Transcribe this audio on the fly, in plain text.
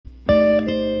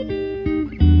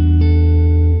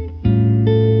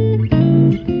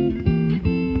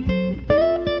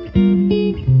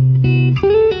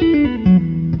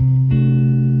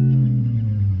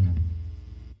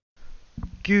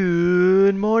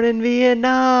born in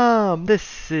Vietnam.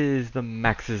 This is the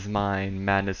Max's Mind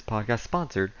Madness podcast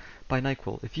sponsored by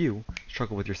NyQuil. If you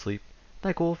struggle with your sleep,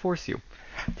 NyQuil will force you.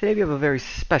 Today we have a very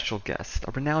special guest,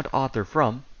 a renowned author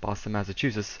from Boston,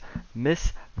 Massachusetts,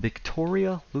 Miss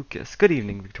Victoria Lucas. Good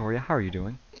evening, Victoria. How are you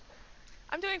doing?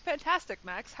 I'm doing fantastic,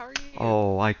 Max. How are you?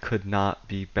 Oh, I could not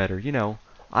be better.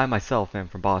 I myself am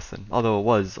from Boston, although it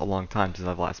was a long time since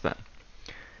I've last been.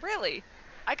 Really?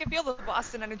 I can feel the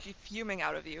Boston energy fuming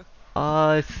out of you.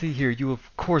 Let's see here. You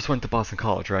of course went to Boston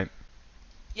College, right?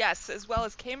 Yes, as well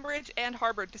as Cambridge and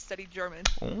Harvard to study German.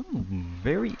 Oh,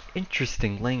 very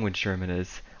interesting language German is.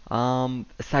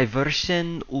 Sie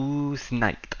verstehen uns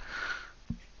nicht.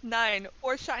 Nine,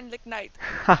 wahrscheinlich nicht.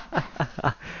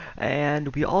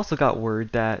 And we also got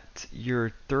word that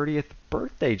your 30th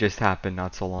birthday just happened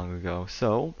not so long ago.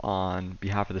 So, on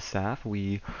behalf of the staff,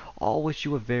 we all wish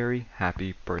you a very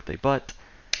happy birthday. But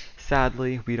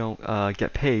sadly, we don't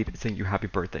get paid saying you happy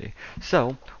birthday.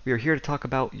 So, we are here to talk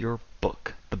about your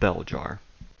book, The Bell Jar.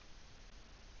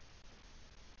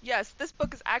 Yes, this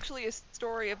book is actually a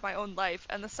story of my own life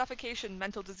and the suffocation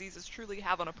mental diseases truly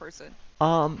have on a person.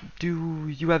 Do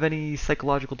you have any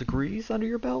psychological degrees under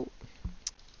your belt?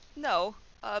 No,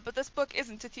 but this book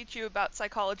isn't to teach you about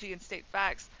psychology and state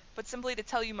facts, but simply to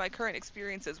tell you my current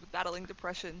experiences with battling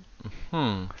depression.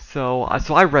 So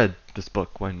I read this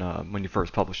book when you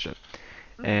first published it,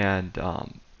 Mhm. and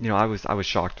I was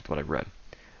shocked with what I read.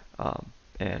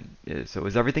 So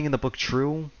is everything in the book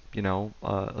true?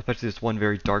 Especially this one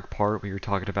very dark part where you're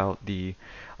talking about the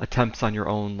attempts on your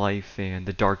own life and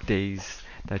the dark days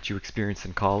that you experienced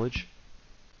in college.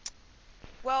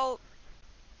 Well,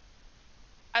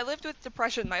 I lived with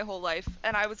depression my whole life,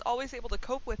 and I was always able to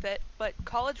cope with it, but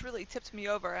college really tipped me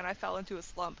over and I fell into a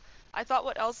slump. I thought,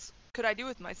 what else could I do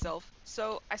with myself?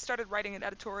 So I started writing an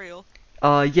editorial.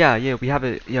 Yeah, we have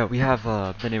it. Yeah, we have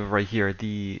the name of it right here.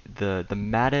 The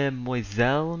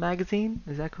Mademoiselle magazine.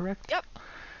 Is that correct? Yep.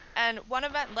 And one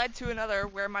event led to another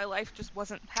where my life just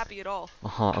wasn't happy at all.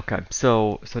 Uh-huh, okay.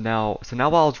 So now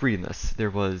while I was reading this, there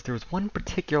was one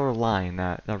particular line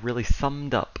that really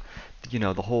summed up,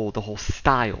 the whole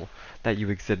style that you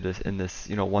exhibit in this,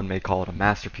 one may call it a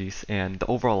masterpiece, and the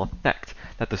overall effect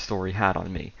that the story had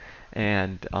on me.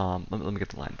 And let me get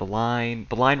the line.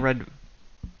 The line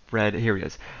read here he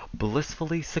is.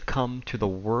 Blissfully succumbed to the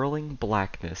whirling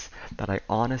blackness that I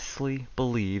honestly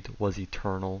believed was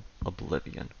eternal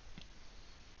oblivion.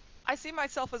 I see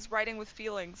myself as writing with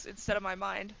feelings instead of my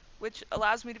mind, which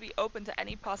allows me to be open to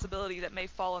any possibility that may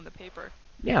fall on the paper.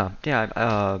 Yeah.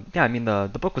 I mean,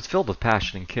 the book was filled with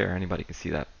passion and care. Anybody can see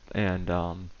that, and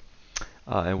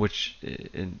in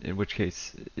which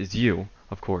case is you,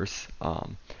 of course.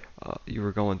 You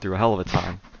were going through a hell of a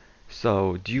time.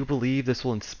 So, do you believe this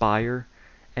will inspire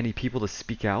any people to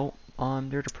speak out on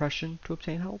their depression to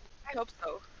obtain help? I hope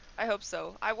so. I hope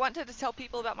so. I wanted to tell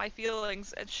people about my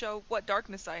feelings and show what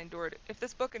darkness I endured. If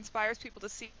this book inspires people to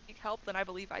seek help, then I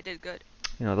believe I did good.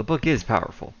 The book is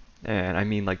powerful, and I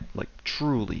mean like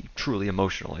truly, truly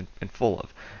emotional and full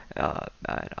of.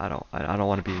 I don't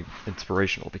want to be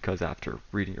inspirational because after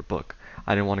reading your book,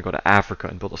 I didn't want to go to Africa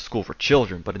and build a school for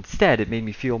children, but instead it made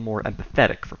me feel more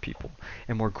empathetic for people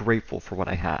and more grateful for what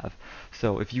I have.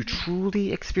 So if you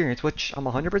truly experience, which I'm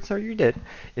 100% sure you did,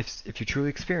 if you truly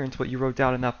experience what you wrote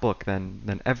down in that book,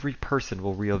 then every person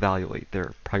will reevaluate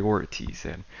their priorities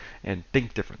and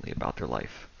think differently about their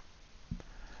life.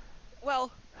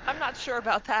 Well, I'm not sure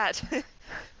about that,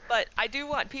 but I do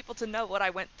want people to know what I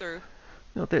went through.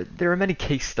 There are many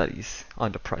case studies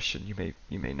on depression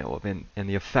you may know of and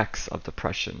the effects of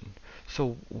depression.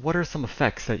 So, what are some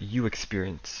effects that you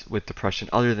experience with depression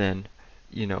other than,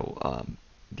 you know, um,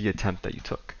 the attempt that you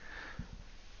took?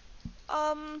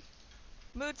 Um,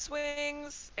 Mood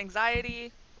swings,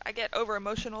 anxiety. I get over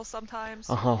emotional sometimes.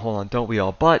 Hold on, don't we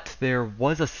all? But there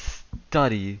was a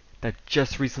study that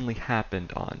just recently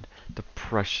happened on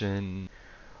depression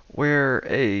where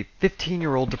a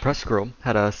 15-year-old depressed girl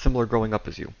had a similar growing up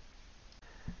as you.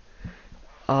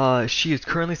 She is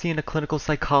currently seeing a clinical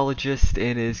psychologist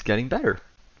and is getting better.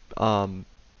 Um,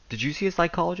 did you see a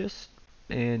psychologist?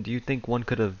 And do you think one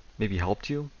could have maybe helped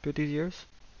you through these years?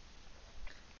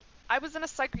 I was in a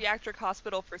psychiatric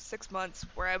hospital for 6 months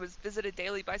where I was visited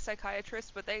daily by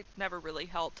psychiatrists, but they never really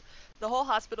helped. The whole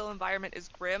hospital environment is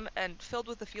grim and filled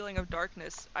with a feeling of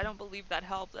darkness. I don't believe that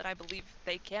helped, and I believe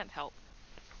they can't help.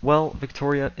 Well,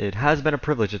 Victoria, it has been a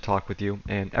privilege to talk with you,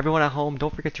 and everyone at home,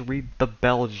 don't forget to read The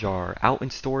Bell Jar out in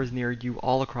stores near you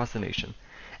all across the nation.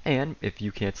 And if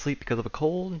you can't sleep because of a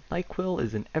cold, NyQuil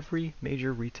is in every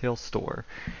major retail store.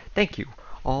 Thank you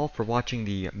all for watching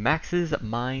the Max's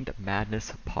Mind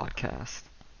Madness podcast.